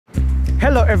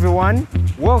Hello everyone,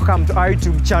 welcome to our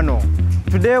YouTube channel.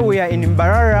 Today we are in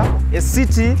Mbarara, a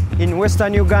city in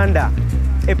western Uganda,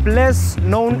 a place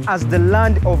known as the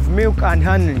land of milk and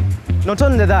honey. Not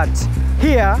only that,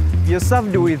 here you're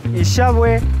served with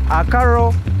ishabwe,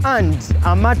 akaro and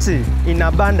amati in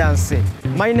abundance.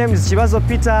 My name is Chibazo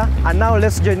Peter, and now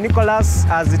let's join Nicholas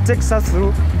as he takes us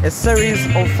through a series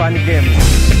of fun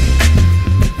games.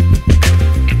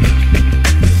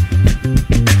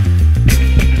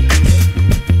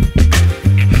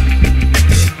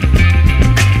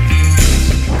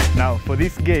 For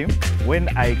this game, when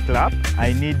I clap,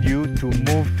 I need you to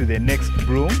move to the next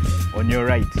broom on your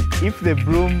right. If the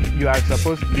broom you are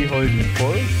supposed to be holding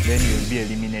falls, then you'll be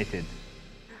eliminated.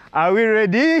 Are we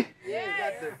ready? Yes.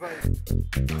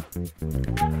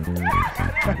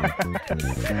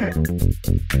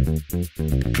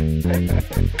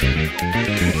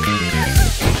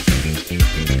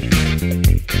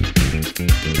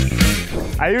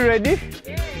 Are you ready?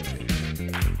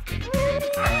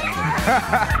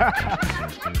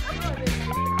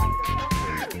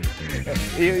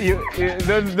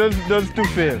 Those two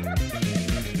fail.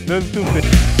 Those two fail.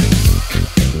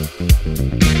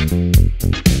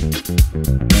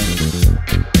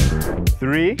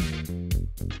 Three,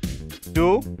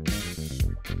 two,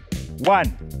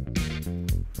 one.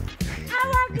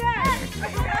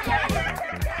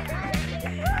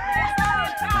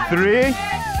 Three,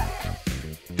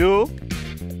 two,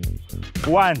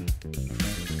 one.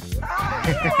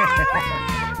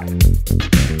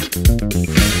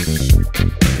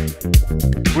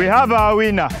 We have our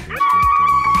winner.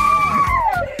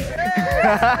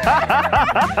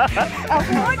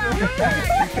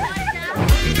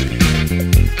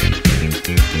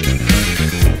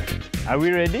 Are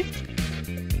we ready?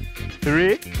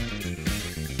 3,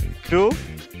 2,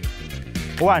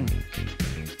 1.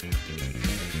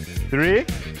 3,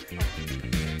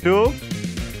 2.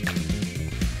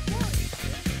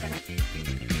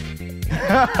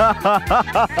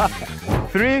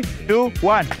 3, 2,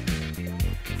 1.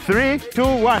 3, 2,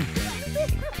 1.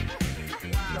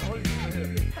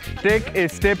 Take a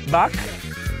step back.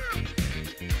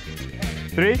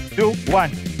 3, 2, 1.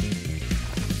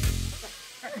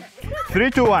 3,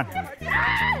 2, 1.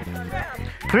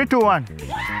 3, 2, 1.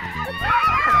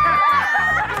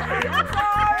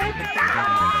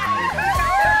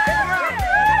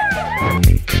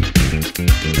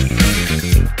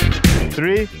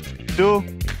 3, 2.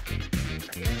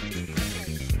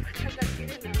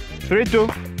 3, 2.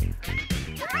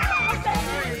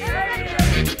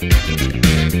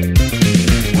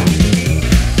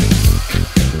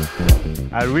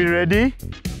 Are we ready?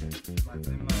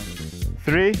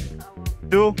 3,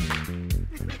 2.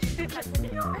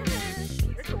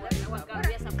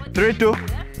 3, 2.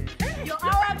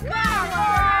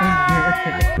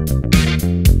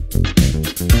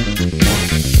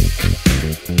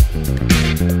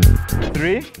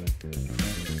 3,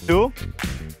 2.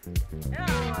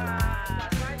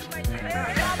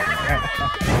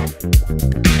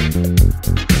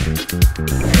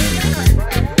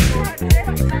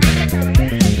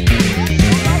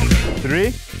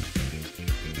 3,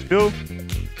 2.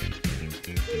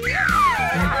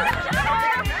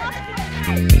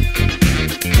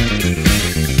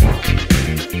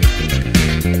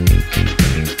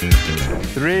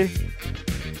 3,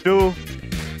 2.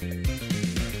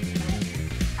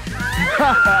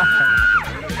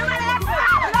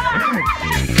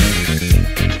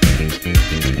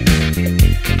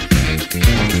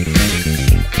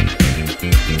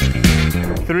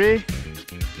 3,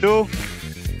 2.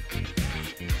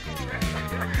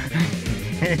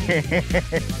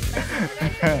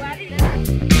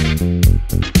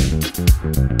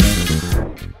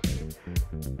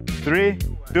 3,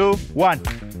 2, 1.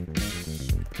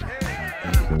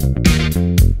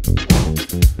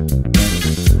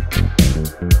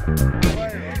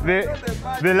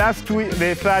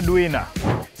 The third winner.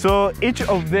 So each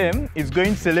of them is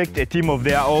going to select a team of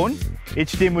their own.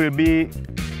 Each team will be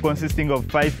consisting of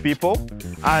 5 people,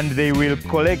 and they will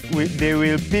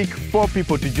pick 4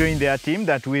 people to join their team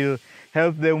that will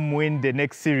help them win the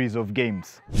next series of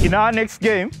games. In our next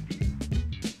game,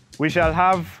 we shall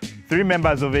have 3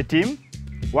 members of a team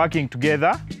working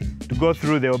together to go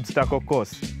through the obstacle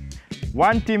course.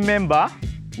 One team member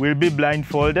will be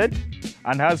blindfolded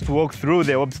and has to walk through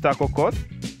the obstacle course.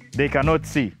 They cannot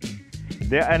see.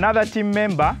 Another team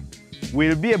member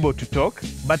will be able to talk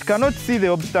but cannot see the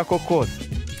obstacle course,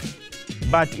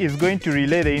 but is going to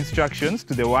relay the instructions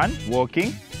to the one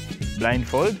walking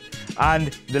blindfold.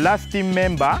 And the last team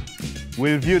member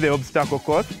will view the obstacle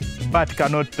course but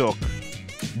cannot talk.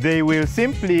 They will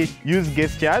simply use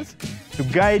gestures to to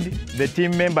guide the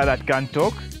team member that can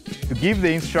talk, to give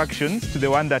the instructions to the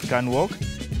one that can walk,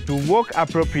 to walk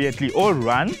appropriately or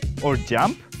run or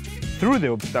jump through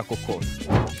the obstacle course.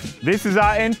 This is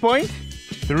our end point.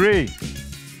 3,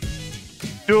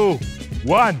 2,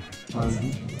 1.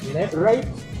 Left, right,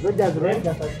 Rogers right,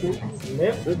 left,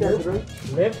 Rogers right,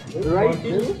 left, right, right,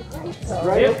 Rogers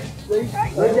right, left,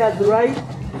 Rogers right,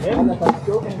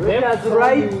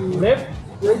 left,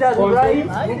 Rogers right,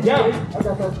 jump,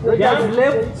 Rogers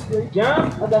left,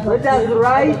 jump, Rogers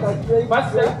right,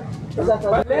 faster, Rogers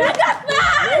right,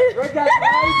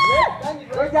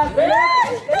 Rogers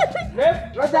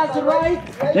left, Rogers right.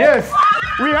 Yes,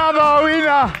 we have our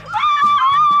winner.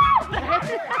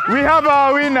 We have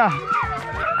our winner.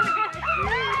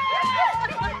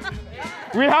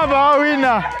 We have our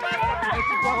winner.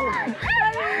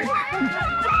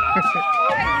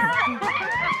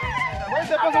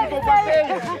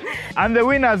 And the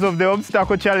winners of the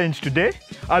obstacle challenge today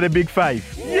are the Big Five.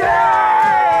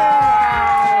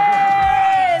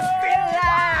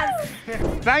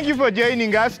 Thank you for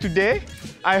joining us today.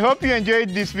 I hope you enjoyed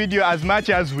this video as much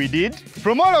as we did.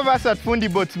 From all of us at Fundi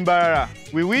Mbarara,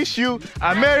 we wish you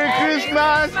a Merry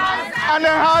Christmas and a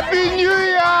Happy New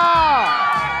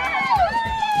Year!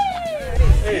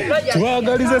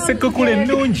 Twagaliza sekukule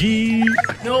nungi.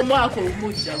 No mwako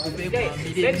umucha kubekwa.